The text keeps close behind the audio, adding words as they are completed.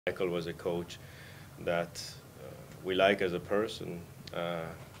Mikael was a coach that we like as a person,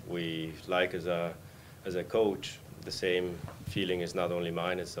 we like as a coach. The same feeling is not only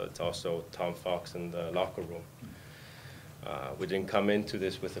mine, it's also Tom Fox in the locker room. We didn't come into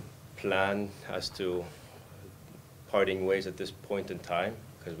this with a plan as to parting ways at this point in time,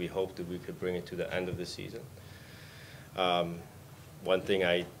 because we hoped that we could bring it to the end of the season. One thing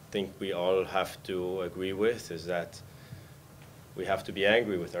I think we all have to agree with is that we have to be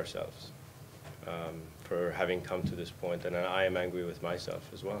angry with ourselves for having come to this point, and I am angry with myself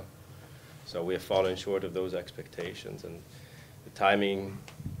as well. So we have fallen short of those expectations, and the timing,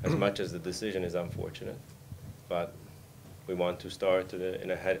 as much as the decision is unfortunate, but we want to start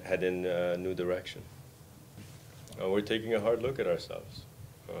head in a new direction. We're taking a hard look at ourselves,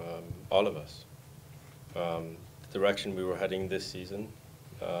 all of us. The direction we were heading this season,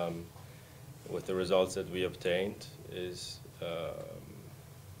 with the results that we obtained, is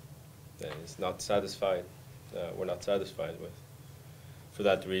not satisfied. We're not satisfied with. For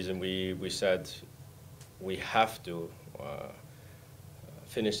that reason, we said we have to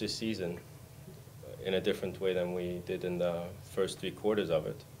finish this season in a different way than we did in the first 3 quarters of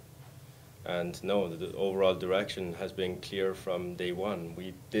it. And no, the overall direction has been clear from day one.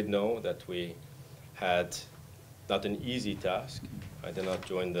 We did know that we had not an easy task. I did not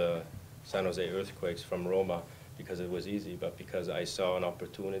join the San Jose Earthquakes from Roma because it was easy, but because I saw an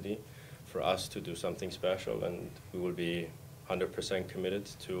opportunity for us to do something special, and we will be 100% committed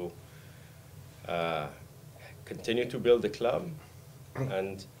to continue to build the club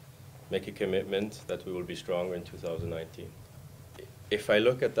and make a commitment that we will be stronger in 2019. If I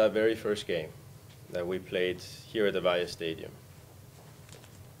look at that very first game that we played here at the Valle Stadium,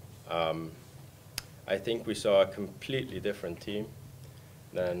 I think we saw a completely different team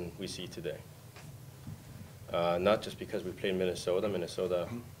than we see today. Not just because we played Minnesota. Minnesota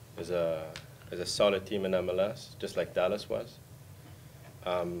is a solid team in MLS, just like Dallas was.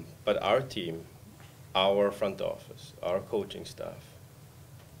 But our team, our front office, our coaching staff,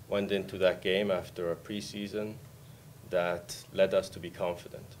 went into that game after a preseason that led us to be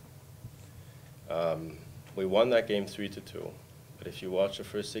confident. We won that game 3-2, but if you watch the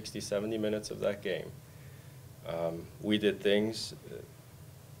first 60, 70 minutes of that game, we did things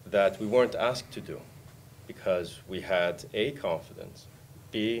that we weren't asked to do because we had A, confidence,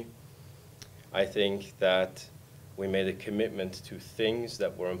 B, I think that we made a commitment to things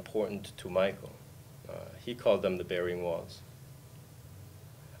that were important to Mikael. He called them the bearing walls.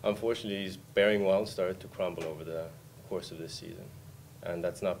 Unfortunately, these bearing walls started to crumble over the course of this season. And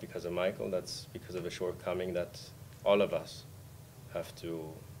that's not because of Mikael, that's because of a shortcoming that all of us have to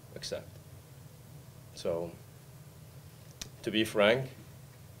accept. So, to be frank,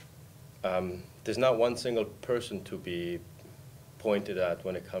 there's not one single person to be pointed at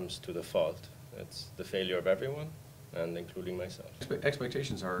when it comes to the fault. It's the failure of everyone, and including myself.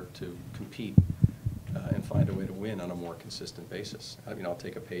 Expectations are to compete and find a way to win on a more consistent basis. I mean, I'll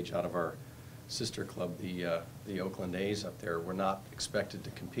take a page out of our sister club, the Oakland A's up there. Were not expected to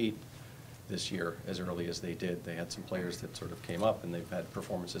compete this year as early as they did. They had some players that sort of came up, and they've had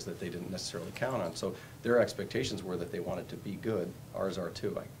performances that they didn't necessarily count on. So their expectations were that they wanted to be good. Ours are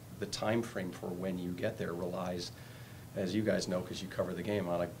too. The time frame for when you get there relies, as you guys know because you cover the game,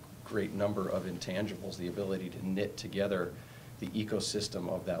 on a great number of intangibles, the ability to knit together the ecosystem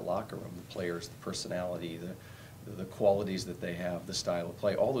of that locker room, the players, the personality, the qualities that they have, the style of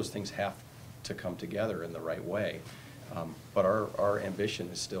play. All those things have to come together in the right way. But our ambition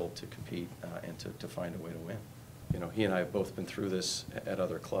is still to compete and to find a way to win. You know, he and I have both been through this at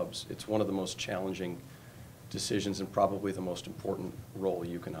other clubs. It's one of the most challenging decisions and probably the most important role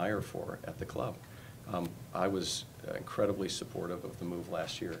you can hire for at the club. I was incredibly supportive of the move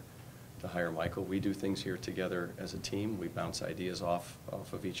last year to hire Mikael. We do things here together as a team. We bounce ideas off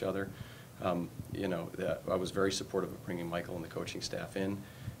of each other. You know, I was very supportive of bringing Mikael and the coaching staff in.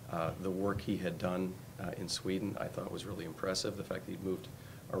 The work he had done in Sweden I thought was really impressive. The fact that he'd moved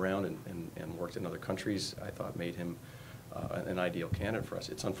around and worked in other countries I thought made him an ideal candidate for us.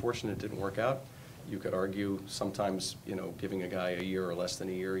 It's unfortunate it didn't work out. You could argue sometimes, you know, giving a guy a year or less than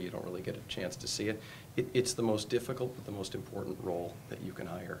a year, you don't really get a chance to see it. It's the most difficult but the most important role that you can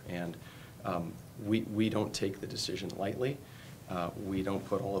hire. And we don't take the decision lightly. We don't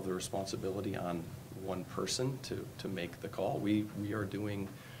put all of the responsibility on one person to make the call. We are doing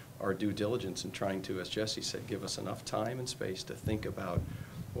our due diligence and trying to, as Jesse said, give us enough time and space to think about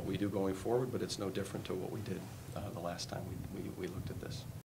what we do going forward, but it's no different to what we did the last time we looked at this.